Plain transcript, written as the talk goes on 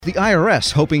The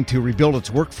IRS, hoping to rebuild its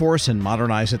workforce and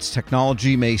modernize its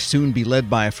technology, may soon be led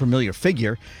by a familiar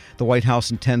figure. The White House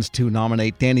intends to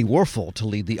nominate Danny Werfel to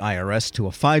lead the IRS to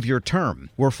a 5-year term.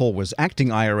 Werfel was acting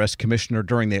IRS commissioner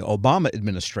during the Obama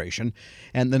administration,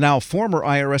 and the now former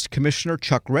IRS commissioner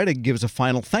Chuck Rettig gives a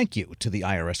final thank you to the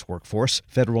IRS workforce.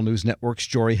 Federal News Network's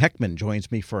Jory Heckman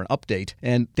joins me for an update,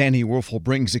 and Danny Werfel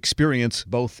brings experience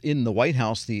both in the White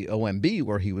House, the OMB,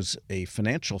 where he was a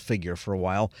financial figure for a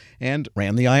while, and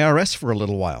ran the IRS for a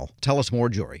little while. Tell us more,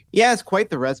 Jory. Yeah, it's quite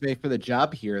the resume for the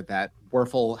job here. That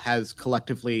Werfel has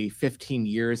collectively 15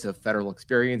 years of federal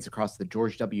experience across the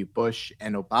George W. Bush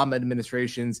and Obama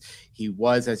administrations. He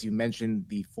was, as you mentioned,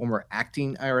 the former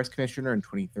acting IRS commissioner in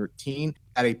 2013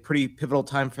 at a pretty pivotal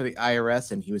time for the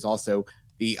IRS, and he was also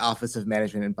the Office of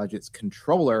Management and Budget's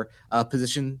controller, a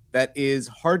position that is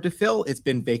hard to fill. It's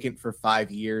been vacant for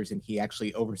 5 years, and he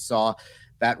actually oversaw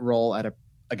that role at a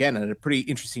pretty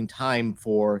interesting time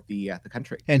for the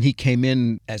country. And he came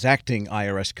in as acting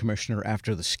IRS commissioner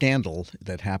after the scandal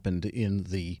that happened in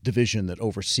the division that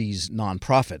oversees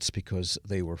nonprofits, because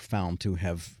they were found to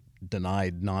have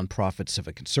denied nonprofits of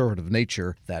a conservative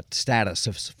nature that status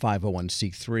of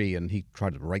 501c3, and he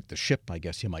tried to right the ship, I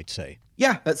guess you might say.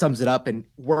 Yeah, that sums it up. And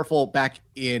Werfel, back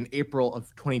in April of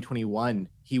 2021,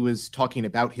 he was talking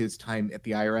about his time at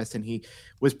the IRS, and he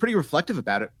was pretty reflective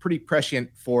about it, pretty prescient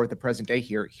for the present day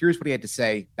here. Here's what he had to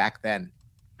say back then.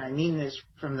 I mean this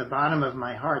from the bottom of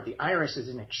my heart. The IRS is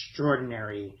an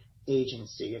extraordinary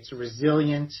agency. It's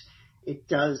resilient. It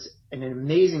does an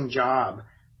amazing job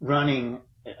running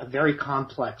a very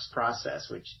complex process,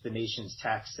 which the nation's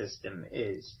tax system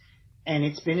is. And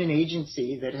it's been an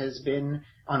agency that has been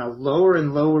on a lower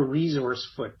and lower resource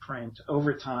footprint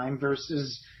over time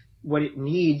versus what it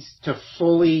needs to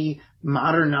fully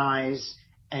modernize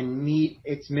and meet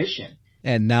its mission.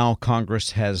 And now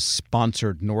Congress has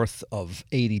sponsored north of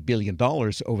 $80 billion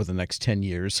over the next 10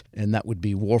 years, and that would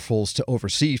be Werfel's to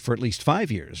oversee for at least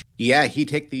 5 years. Yeah, he'd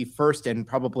take the first and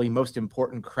probably most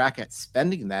important crack at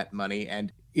spending that money.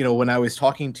 And, when I was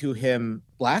talking to him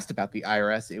last about the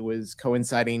IRS, it was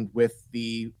coinciding with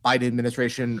the Biden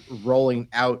administration rolling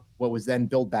out what was then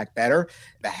Build Back Better,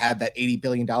 that had that $80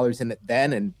 billion in it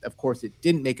then. And of course, it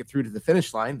didn't make it through to the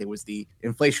finish line. There was the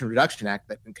Inflation Reduction Act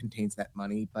that contains that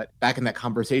money. But back in that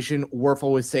conversation,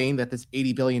 Werfel was saying that this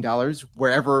 $80 billion,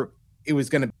 wherever it was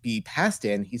going to be passed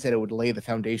in, he said it would lay the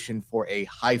foundation for a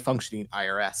high-functioning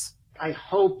IRS. I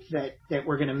hope that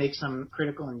we're going to make some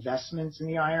critical investments in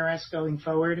the IRS going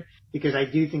forward, because I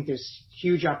do think there's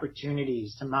huge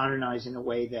opportunities to modernize in a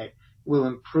way that will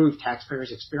improve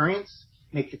taxpayers' experience,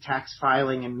 make the tax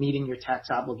filing and meeting your tax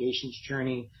obligations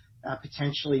journey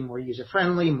potentially more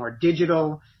user-friendly, more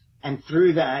digital, and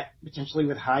through that, potentially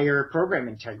with higher program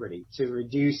integrity to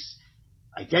reduce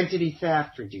identity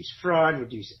theft, reduce fraud,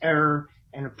 reduce error,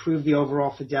 and improve the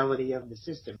overall fidelity of the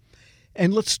system.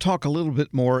 And let's talk a little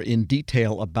bit more in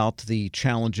detail about the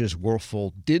challenges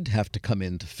Werfel did have to come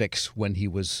in to fix when he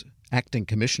was acting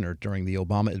commissioner during the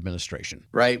Obama administration.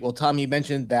 Right. Well, Tom, you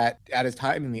mentioned that at his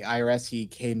time in the IRS, he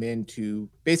came in to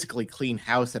basically clean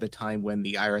house at a time when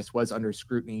the IRS was under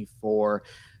scrutiny for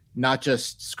not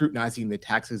just scrutinizing the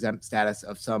tax-exempt status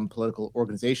of some political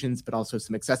organizations, but also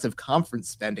some excessive conference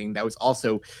spending. That was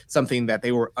also something that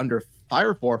they were under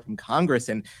fire for from Congress.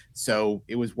 And so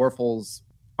it was Werfel's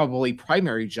probably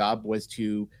primary job was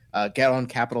to get on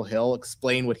Capitol Hill,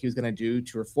 explain what he was going to do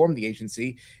to reform the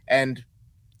agency. And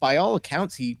by all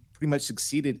accounts, he pretty much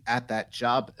succeeded at that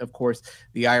job. Of course,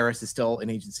 the IRS is still an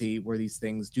agency where these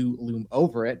things do loom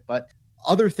over it. But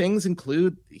other things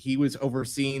include he was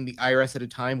overseeing the IRS at a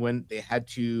time when they had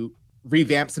to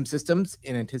revamp some systems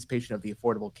in anticipation of the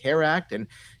Affordable Care Act, and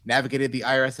navigated the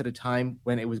IRS at a time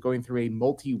when it was going through a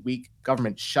multi-week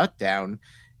government shutdown.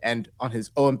 And on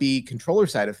his OMB controller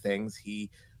side of things,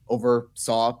 he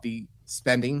oversaw the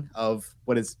spending of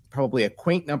what is probably a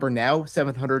quaint number now,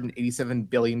 $787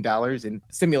 billion in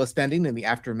stimulus spending in the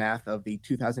aftermath of the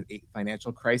 2008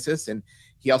 financial crisis. And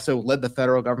he also led the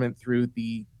federal government through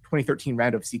the 2013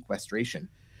 round of sequestration.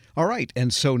 All right.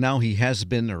 And so now he has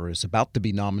been or is about to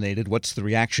be nominated. What's the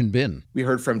reaction been? We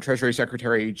heard from Treasury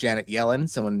Secretary Janet Yellen,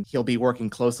 someone he'll be working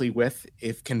closely with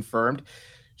if confirmed.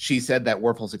 She said that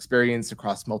Werfel's experience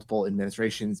across multiple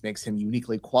administrations makes him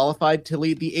uniquely qualified to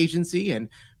lead the agency. And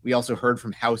we also heard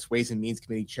from House Ways and Means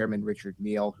Committee Chairman Richard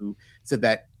Neal, who said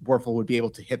that Werfel would be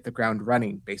able to hit the ground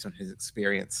running based on his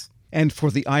experience. And for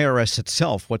the IRS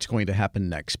itself, what's going to happen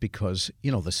next? Because,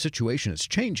 the situation is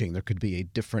changing. There could be a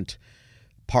different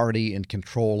party in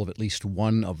control of at least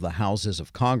one of the houses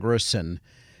of Congress. And,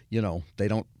 they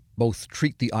don't both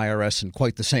treat the IRS in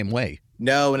quite the same way.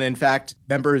 No, and in fact,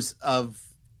 members of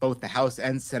both the House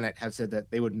and Senate have said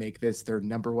that they would make this their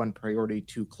number one priority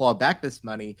to claw back this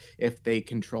money if they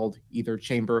controlled either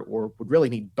chamber, or would really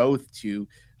need both to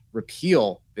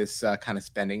repeal this kind of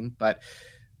spending. But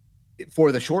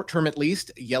for the short term, at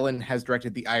least, Yellen has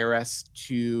directed the IRS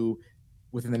to,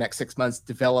 within the next 6 months,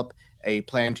 develop a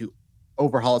plan to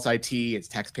overhaul its IT, its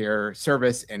taxpayer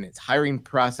service, and its hiring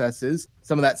processes.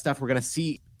 Some of that stuff we're going to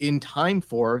see in time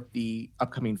for the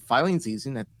upcoming filing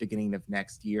season at the beginning of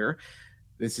next year.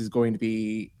 This is going to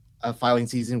be a filing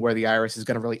season where the IRS is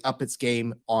going to really up its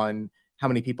game on how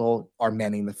many people are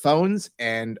manning the phones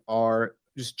and are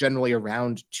just generally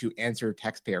around to answer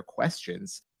taxpayer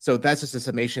questions. So that's just a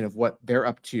summation of what they're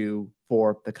up to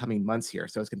for the coming months here.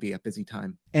 So it's going to be a busy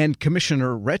time. And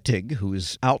Commissioner Rettig, who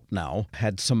is out now,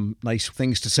 had some nice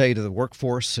things to say to the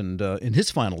workforce and in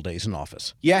his final days in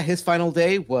office. Yeah, his final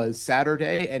day was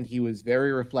Saturday, and he was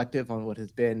very reflective on what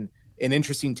has been an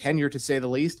interesting tenure, to say the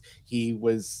least. He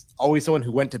was always someone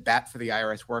who went to bat for the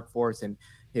IRS workforce, and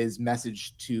his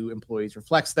message to employees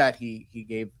reflects that. He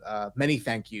gave many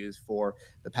thank yous for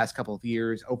the past couple of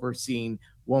years, overseeing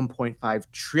 $1.5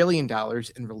 trillion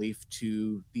in relief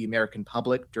to the American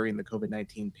public during the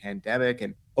COVID-19 pandemic,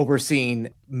 and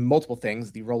overseeing multiple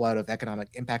things, the rollout of economic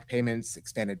impact payments,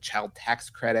 expanded child tax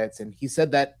credits. And he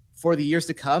said that for the years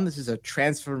to come, this is a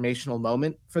transformational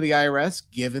moment for the IRS,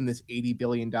 given this $80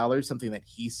 billion, something that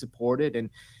he supported. And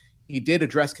he did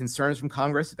address concerns from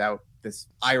Congress about this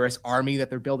IRS army that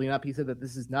they're building up. He said that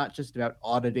this is not just about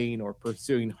auditing or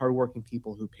pursuing hardworking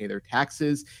people who pay their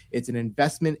taxes. It's an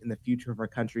investment in the future of our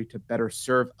country to better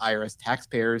serve IRS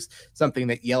taxpayers, something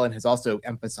that Yellen has also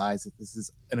emphasized, that this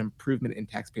is an improvement in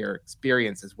taxpayer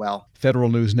experience as well. Federal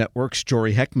News Network's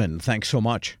Jory Heckman, thanks so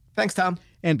much. Thanks, Tom.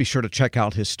 And be sure to check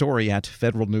out his story at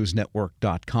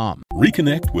federalnewsnetwork.com.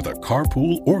 Reconnect with a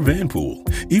carpool or vanpool.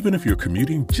 Even if you're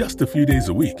commuting just a few days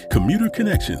a week, Commuter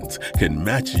Connections can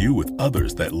match you with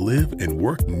others that live and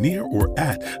work near or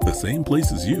at the same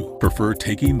place as you. Prefer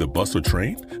taking the bus or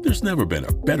train? There's never been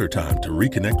a better time to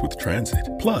reconnect with transit.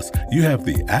 Plus, you have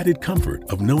the added comfort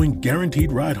of knowing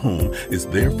Guaranteed Ride Home is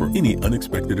there for any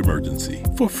unexpected emergency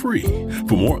for free.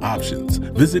 For more options,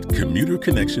 visit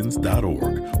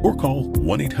commuterconnections.org or call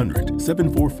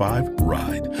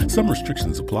 1-800-745-RIDE. Some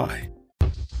restrictions apply.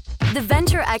 The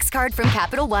Venture X card from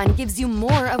Capital One gives you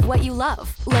more of what you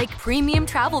love, like premium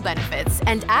travel benefits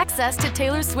and access to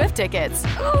Taylor Swift tickets.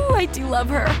 Oh, I do love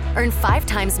her. Earn 5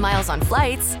 times miles on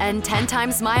flights and 10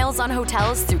 times miles on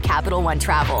hotels through Capital One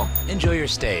Travel. Enjoy your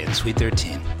stay in Suite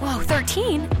 13. Whoa,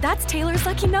 13? That's Taylor's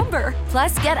lucky number.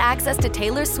 Plus, get access to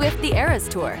Taylor Swift The Eras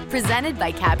Tour, presented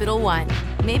by Capital One.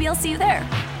 Maybe I'll see you there.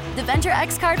 The Venture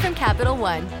X card from Capital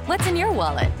One. What's in your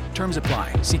wallet? Terms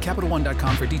apply. See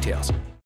CapitalOne.com for details.